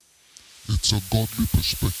It's a godly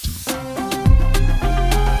perspective.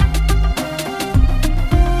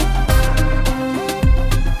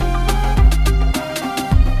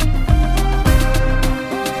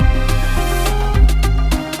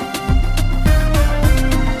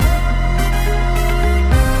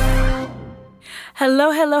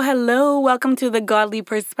 Hello, hello, hello. Welcome to The Godly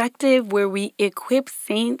Perspective, where we equip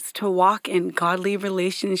saints to walk in godly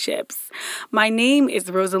relationships. My name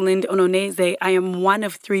is Rosalind Ononeze. I am one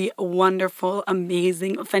of three wonderful,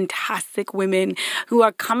 amazing, fantastic women who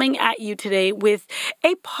are coming at you today with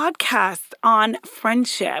a podcast on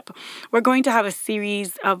friendship. We're going to have a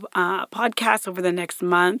series of podcasts over the next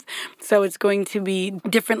month, so it's going to be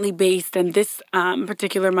differently based. And this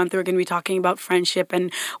particular month, we're going to be talking about friendship,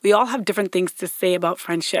 and we all have different things to say about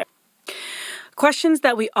friendship. Questions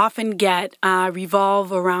that we often get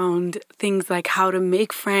revolve around things like how to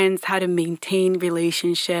make friends, how to maintain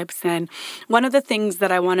relationships. And one of the things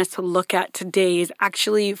that I want us to look at today is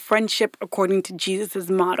actually friendship according to Jesus'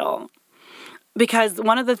 model. Because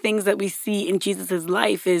one of the things that we see in Jesus'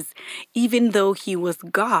 life is even though he was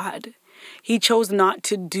God, he chose not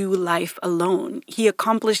to do life alone. He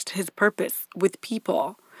accomplished his purpose with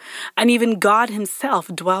people. And even God himself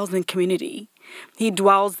dwells in community. He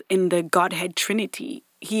dwells in the Godhead Trinity.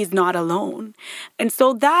 He is not alone. And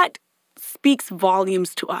so that speaks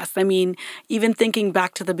volumes to us. I mean, even thinking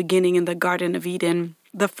back to the beginning in the Garden of Eden,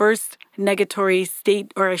 the first negatory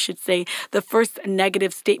state, or I should say, the first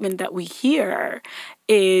negative statement that we hear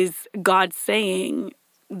is God saying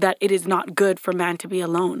that it is not good for man to be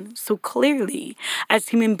alone. So clearly, as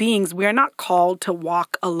human beings, we are not called to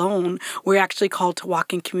walk alone. We're actually called to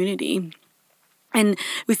walk in community. And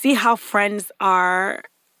we see how friends are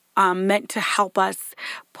meant to help us,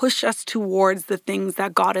 push us towards the things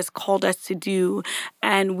that God has called us to do.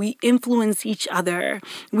 And we influence each other.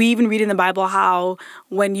 We even read in the Bible how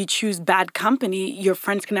when you choose bad company, your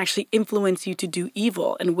friends can actually influence you to do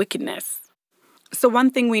evil and wickedness. So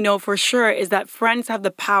one thing we know for sure is that friends have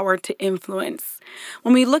the power to influence.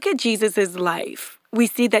 When we look at Jesus' life, we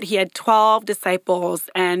see that he had 12 disciples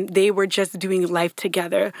and they were just doing life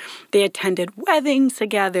together. They attended weddings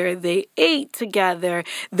together. They ate together.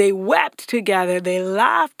 They wept together. They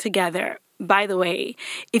laughed together. By the way,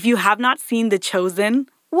 if you have not seen The Chosen,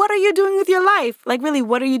 what are you doing with your life? Like, really,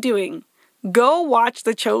 what are you doing? Go watch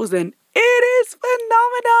The Chosen. It is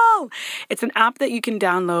phenomenal. It's an app that you can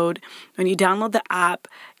download. When you download the app,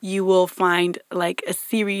 you will find like a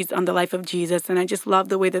series on the life of Jesus. And I just love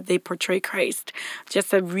the way that they portray Christ.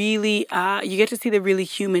 Just a really, you get to see the really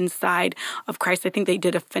human side of Christ. I think they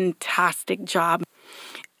did a fantastic job.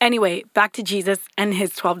 Anyway, back to Jesus and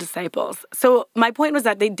his 12 disciples. So my point was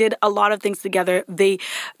that they did a lot of things together. They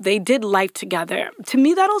did life together. To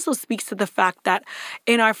me, that also speaks to the fact that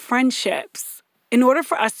in our friendships, in order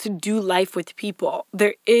for us to do life with people,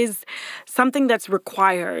 there is something that's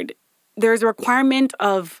required. There's a requirement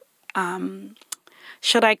of,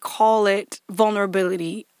 should I call it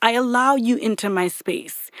vulnerability? I allow you into my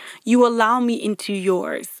space. You allow me into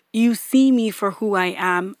yours. You see me for who I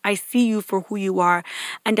am. I see you for who you are,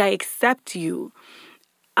 and I accept you.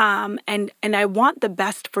 And I want the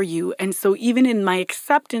best for you. And so even in my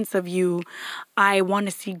acceptance of you, I want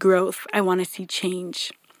to see growth. I want to see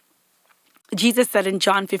change. Jesus said in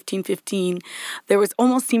John 15:15, there was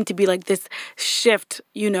almost seemed to be like this shift,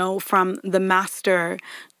 from the master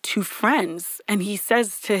to friends. And he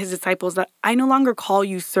says to his disciples that I no longer call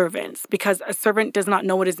you servants because a servant does not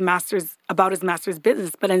know what about his master's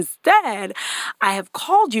business. But instead, I have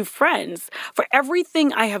called you friends. For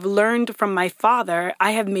everything I have learned from my Father,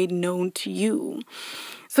 I have made known to you.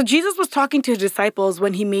 So Jesus was talking to his disciples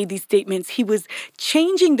when he made these statements. He was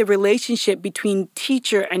changing the relationship between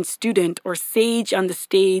teacher and student, or sage on the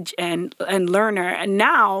stage and learner. And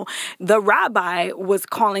now the rabbi was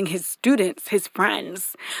calling his students his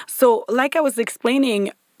friends. So like I was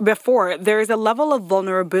explaining before, there is a level of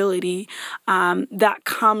vulnerability that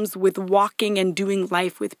comes with walking and doing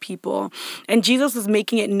life with people. And Jesus was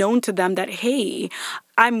making it known to them that, hey,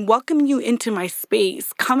 I'm welcoming you into my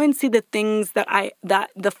space. Come and see the things that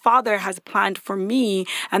the Father has planned for me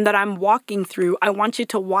and that I'm walking through. I want you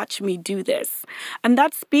to watch me do this. And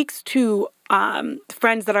that speaks to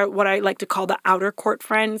friends that are what I like to call the outer court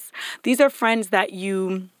friends. These are friends that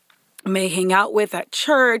you may hang out with at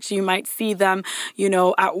church. You might see them,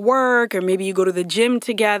 at work, or maybe you go to the gym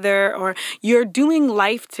together, or you're doing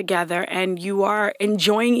life together and you are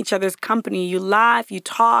enjoying each other's company. You laugh, you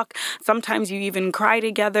talk. Sometimes you even cry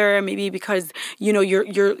together, maybe because,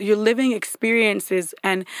 you're living experiences,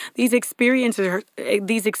 and these experiences,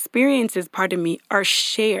 are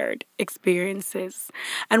shared experiences.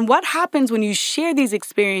 And what happens when you share these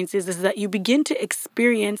experiences is that you begin to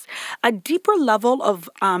experience a deeper level of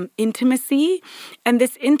intimacy. And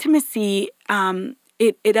this intimacy,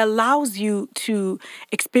 it allows you to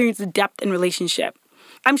experience depth in relationship.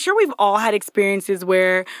 I'm sure we've all had experiences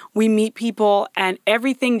where we meet people and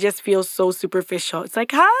everything just feels so superficial. It's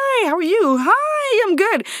like, hi, how are you? Hi, I'm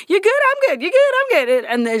good. You're good, I'm good. You're good, I'm good.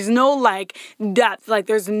 And there's no depth.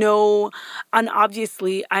 There's no, and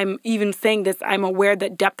obviously I'm even saying this, I'm aware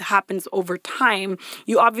that depth happens over time.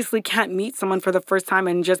 You obviously can't meet someone for the first time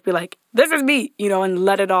and just be like, this is me, and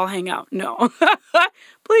let it all hang out. No,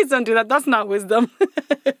 please don't do that. That's not wisdom.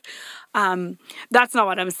 That's not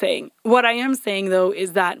what I'm saying. What I am saying, though,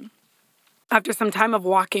 is that after some time of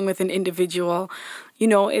walking with an individual,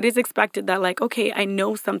 it is expected that okay, I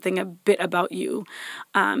know something a bit about you.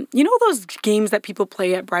 Those games that people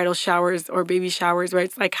play at bridal showers or baby showers, where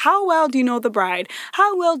it's like, how well do you know the bride?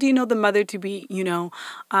 How well do you know the mother-to-be,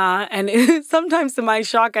 and sometimes to my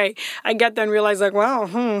shock, I get there and realize wow,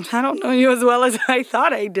 I don't know you as well as I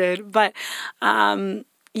thought I did. But,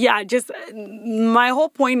 just my whole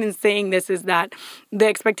point in saying this is that the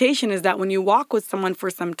expectation is that when you walk with someone for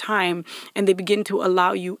some time and they begin to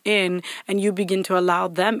allow you in and you begin to allow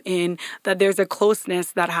them in, that there's a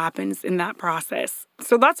closeness that happens in that process.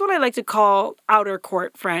 So that's what I like to call outer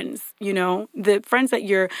court friends, the friends that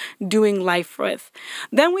you're doing life with.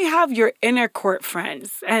 Then we have your inner court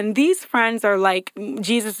friends. And these friends are like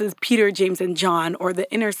Jesus's Peter, James, and John, or the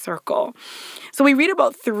inner circle. So we read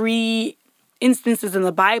about 3 instances in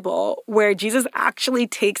the Bible where Jesus actually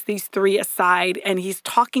takes these 3 aside and he's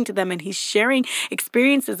talking to them and he's sharing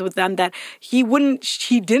experiences with them that he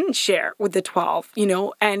didn't share with the 12,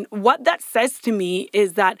 and what that says to me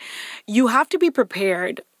is that you have to be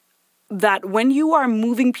prepared that when you are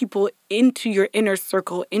moving people into your inner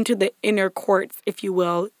circle, into the inner courts, if you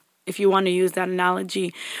will, if you want to use that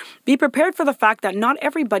analogy, be prepared for the fact that not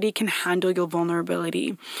everybody can handle your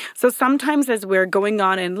vulnerability. So sometimes as we're going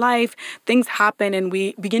on in life, things happen and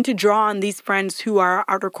we begin to draw on these friends who are our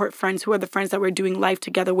outer court friends, who are the friends that we're doing life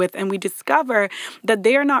together with, and we discover that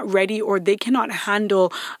they are not ready or they cannot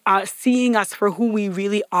handle seeing us for who we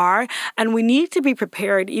really are. And we need to be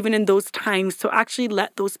prepared even in those times to actually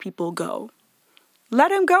let those people go. Let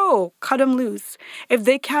them go. Cut them loose. If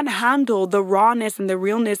they can't handle the rawness and the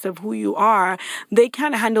realness of who you are, they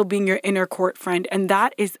can't handle being your inner court friend, and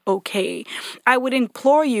that is okay. I would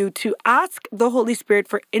implore you to ask the Holy Spirit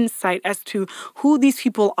for insight as to who these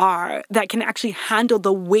people are that can actually handle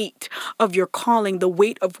the weight of your calling, the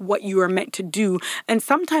weight of what you are meant to do. And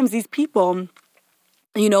sometimes these people,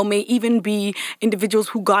 may even be individuals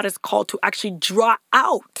who God has called to actually draw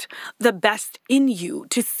out the best in you,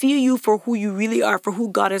 to see you for who you really are, for who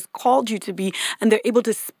God has called you to be, and they're able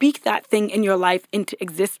to speak that thing in your life into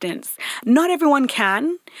existence. Not everyone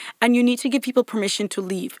can, and you need to give people permission to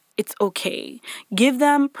leave. It's okay. Give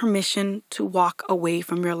them permission to walk away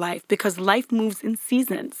from your life because life moves in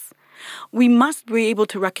seasons. We must be able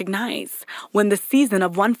to recognize when the season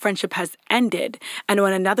of one friendship has ended and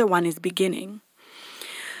when another one is beginning.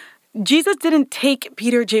 Jesus didn't take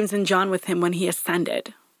Peter, James, and John with him when he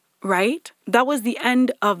ascended, right? That was the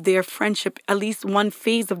end of their friendship, at least one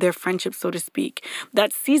phase of their friendship, so to speak.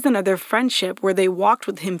 That season of their friendship where they walked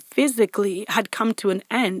with him physically had come to an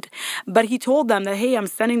end. But he told them that, hey, I'm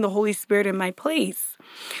sending the Holy Spirit in my place.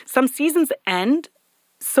 Some seasons end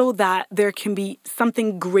so that there can be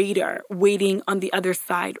something greater waiting on the other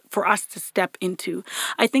side for us to step into.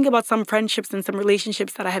 I think about some friendships and some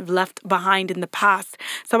relationships that I have left behind in the past.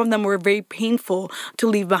 Some of them were very painful to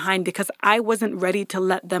leave behind because I wasn't ready to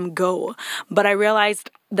let them go. But I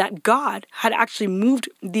realized that God had actually moved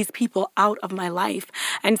these people out of my life.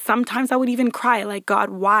 And sometimes I would even cry like, God,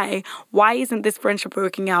 why? Why isn't this friendship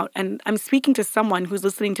working out? And I'm speaking to someone who's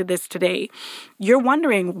listening to this today. You're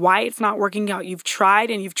wondering why it's not working out. You've tried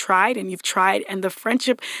and you've tried and you've tried, and the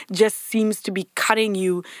friendship just seems to be cutting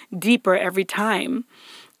you deeper every time.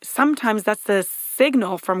 Sometimes that's a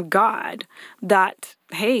signal from God that,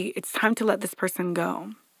 hey, it's time to let this person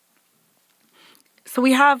go. So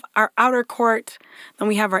we have our outer court, then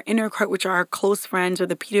we have our inner court, which are our close friends, or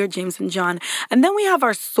the Peter, James, and John. And then we have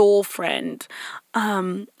our soul friend.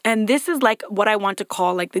 And this is like what I want to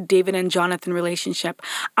call like the David and Jonathan relationship.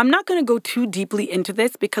 I'm not going to go too deeply into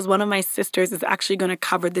this because one of my sisters is actually going to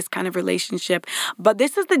cover this kind of relationship. But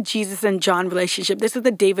this is the Jesus and John relationship. This is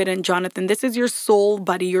the David and Jonathan. This is your soul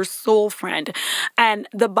buddy, your soul friend. And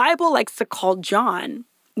the Bible likes to call John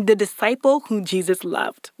the disciple who Jesus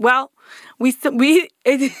loved. Well,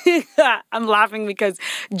 I'm laughing because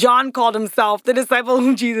John called himself the disciple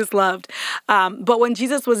whom Jesus loved. But when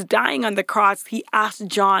Jesus was dying on the cross, he asked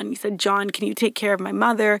John, he said, John, can you take care of my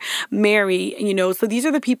mother, Mary? So these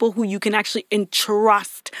are the people who you can actually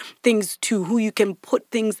entrust things to, who you can put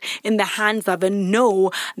things in the hands of and know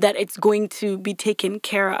that it's going to be taken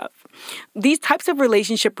care of. These types of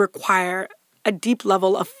relationship require a deep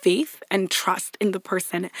level of faith and trust in the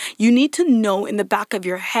person. You need to know in the back of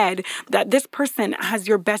your head that this person has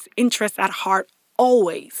your best interest at heart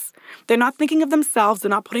always. They're not thinking of themselves. They're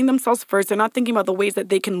not putting themselves first. They're not thinking about the ways that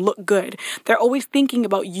they can look good. They're always thinking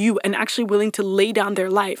about you and actually willing to lay down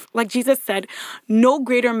their life. Like Jesus said, no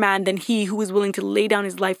greater man than he who is willing to lay down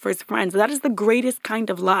his life for his friends. That is the greatest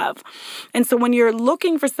kind of love. And so when you're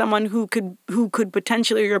looking for someone who could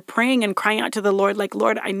potentially, you're praying and crying out to the Lord, like,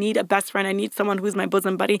 Lord, I need a best friend. I need someone who's my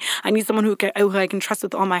bosom buddy. I need someone who I can trust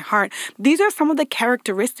with all my heart. These are some of the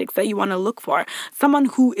characteristics that you want to look for. Someone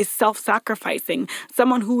who is self-sacrificing,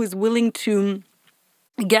 someone who is willing to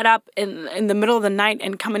get up in the middle of the night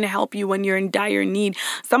and come in to help you when you're in dire need.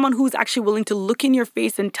 Someone who's actually willing to look in your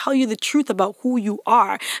face and tell you the truth about who you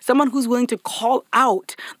are. Someone who's willing to call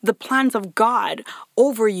out the plans of God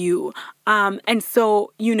over you. It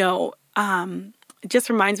just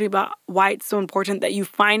reminds me about why it's so important that you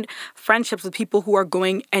find friendships with people who are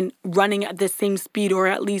going and running at the same speed, or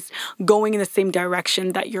at least going in the same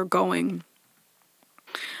direction that you're going.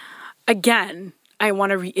 Again, I want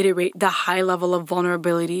to reiterate the high level of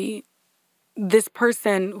vulnerability. This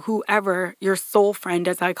person, whoever, your soul friend,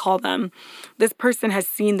 as I call them, this person has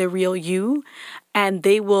seen the real you, and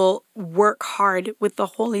they will work hard with the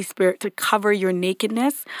Holy Spirit to cover your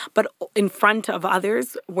nakedness, but in front of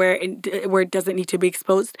others where it doesn't need to be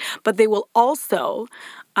exposed. But they will also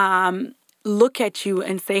look at you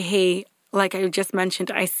and say, hey, like I just mentioned,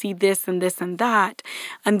 I see this and this and that,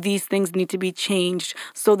 and these things need to be changed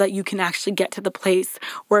so that you can actually get to the place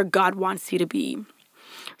where God wants you to be.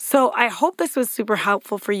 So I hope this was super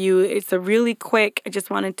helpful for you. It's a really quick, I just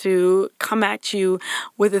wanted to come at you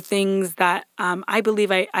with the things that I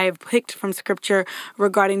believe I have picked from scripture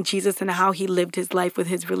regarding Jesus and how he lived his life with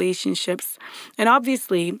his relationships. And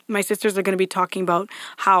obviously, my sisters are going to be talking about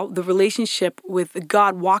how the relationship with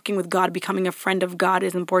God, walking with God, becoming a friend of God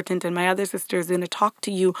is important. And my other sister is going to talk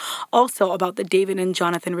to you also about the David and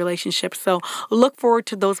Jonathan relationship. So look forward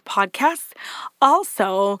to those podcasts.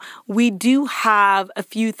 Also, we do have a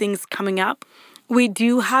few things coming up. We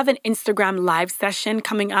do have an Instagram live session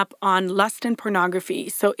coming up on lust and pornography.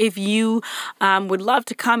 So if you would love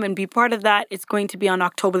to come and be part of that, it's going to be on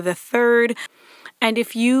October the 3rd. And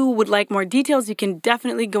if you would like more details, you can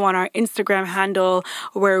definitely go on our Instagram handle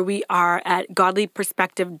where we are at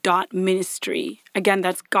godlyperspective.ministry. Again,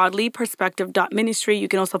 that's godlyperspective.ministry. You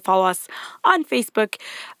can also follow us on Facebook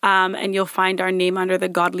and you'll find our name under the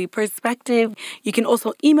Godly Perspective. You can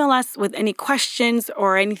also email us with any questions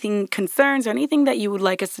or anything, concerns, or anything that you would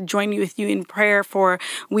like us to join with you in prayer for.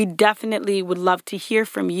 We definitely would love to hear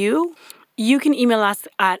from you. You can email us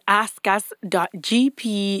at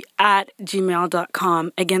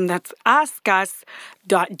askus.gp@gmail.com. Again, that's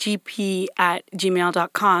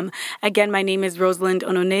askus.gp@gmail.com. Again, my name is Rosalind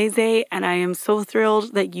Ononeze, and I am so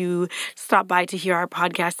thrilled that you stopped by to hear our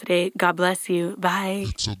podcast today. God bless you. Bye.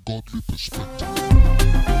 It's a godly perspective.